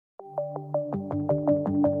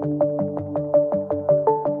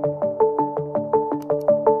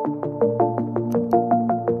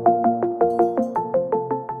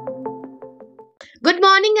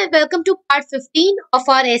and welcome to part 15 of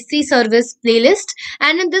our S3 service playlist.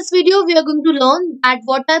 And in this video, we are going to learn that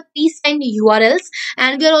what are presigned URLs,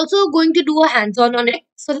 and we are also going to do a hands-on on it.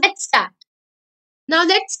 So let's start. Now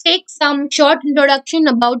let's take some short introduction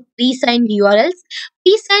about presigned URLs.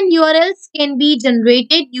 Presigned URLs can be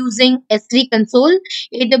generated using S3 console,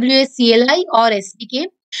 AWS CLI or SDK.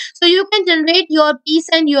 So you can generate your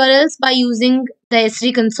presigned URLs by using the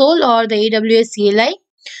S3 console or the AWS CLI.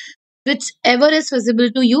 Whichever is visible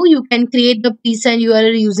to you, you can create the presigned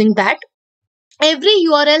URL using that. Every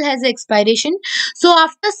URL has an expiration. So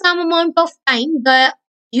after some amount of time, the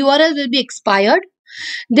URL will be expired.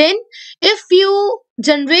 Then if you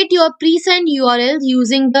generate your presigned URL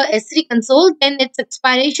using the S3 console, then its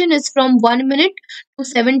expiration is from 1 minute to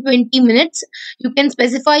 720 minutes. You can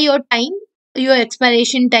specify your time, your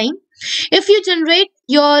expiration time. If you generate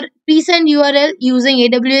your presigned URL using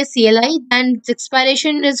AWS CLI, then its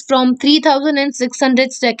expiration is from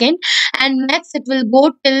 3600 seconds and max it will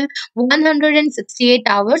go till 168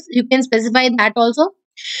 hours. You can specify that also.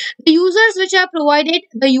 The users which are provided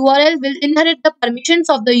the URL will inherit the permissions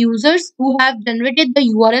of the users who have generated the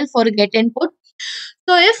URL for get input.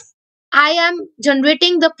 So if I am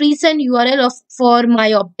generating the presigned URL for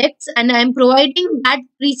my objects and I am providing that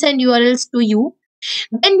presigned URLs to you,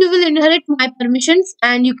 then you will inherit my permissions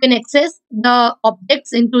and you can access the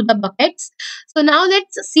objects into the buckets. So now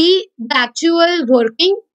let's see the actual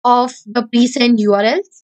working of the presigned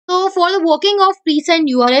URLs. So for the working of presigned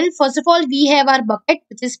URL, first of all, we have our bucket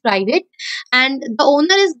which is private, and the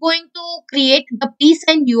owner is going to create the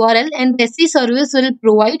presigned URL and the S3 service will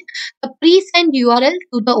provide the presigned URL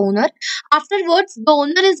to the owner. Afterwards, the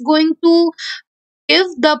owner is going to give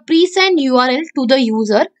the presigned URL to the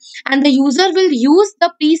user, and the user will use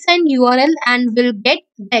the presigned URL and will get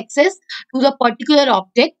the access to the particular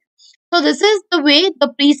object. So this is the way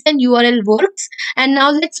the presigned URL works. And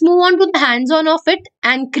now let's move on to the hands-on of it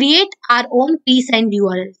and create our own presigned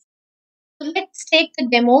URLs. So let's take the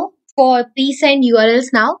demo for presigned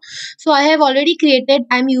URLs now. So I have already created,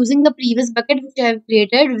 I'm using the previous bucket which I have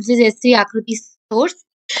created, which is S3 Akriti source.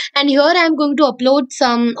 And here I am going to upload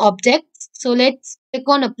some objects. So let's click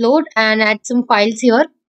on upload and add some files here.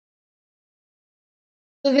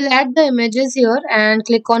 So we'll add the images here and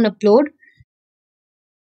click on upload.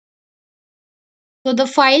 So the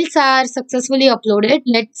files are successfully uploaded.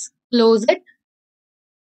 Let's close it.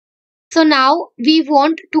 So now we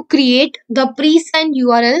want to create the presigned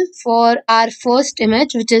URL for our first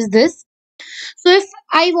image, which is this. So if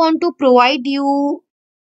I want to provide you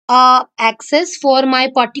access for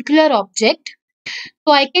my particular object,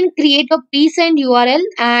 so I can create a presigned URL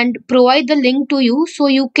and provide the link to you so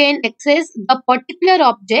you can access the particular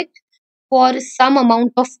object for some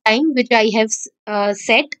amount of time which I have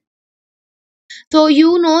set. So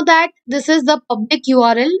you know that this is the public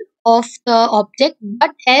URL of the object,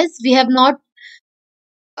 but as we have not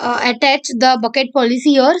attached the bucket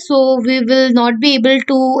policy here, so we will not be able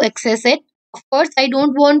to access it. Of course, I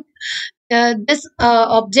don't want this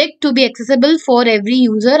object to be accessible for every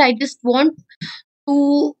user. I just want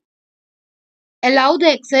to allow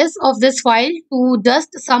the access of this file to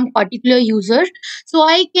just some particular user. So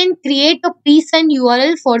I can create a presigned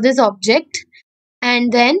URL for this object,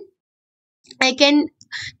 and then I can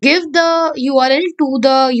give the URL to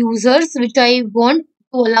the users which I want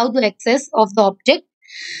to allow the access of the object.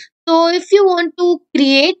 So if you want to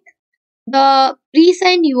create the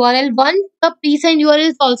presigned URL, once the presigned URL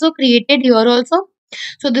is also created here also.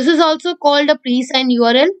 So this is also called a presigned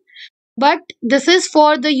URL, but this is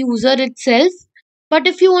for the user itself. But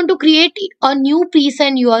if you want to create a new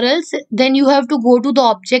presigned URLs, then you have to go to the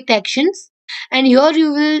object actions. And here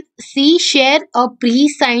you will see share a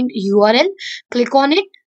presigned URL. Click on it.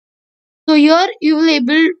 So here you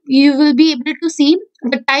will be able to see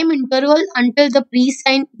the time interval until the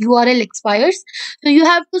presigned URL expires. So you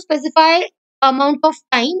have to specify amount of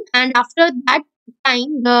time, and after that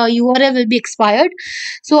time the URL will be expired.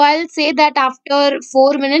 So I'll say that after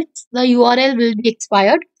 4 minutes the URL will be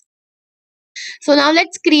expired. So now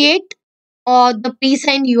let's create the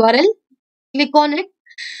presigned URL. Click on it.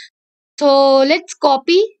 So let's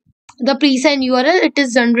copy the presigned URL. It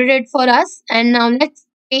is generated for us, and now let's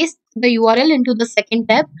paste the URL into the second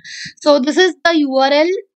tab. So this is the URL.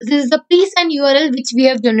 This is the presigned URL which we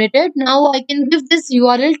have generated. Now I can give this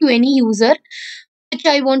URL to any user which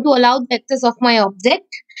I want to allow the access of my object,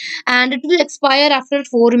 and it will expire after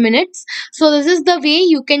 4 minutes. So this is the way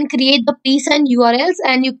you can create the presigned URLs,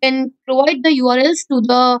 and you can provide the URLs to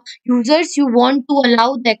the users you want to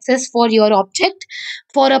allow the access for your object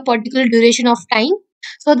for a particular duration of time.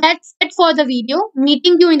 So that's it for the video.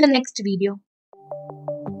 Meeting you in the next video.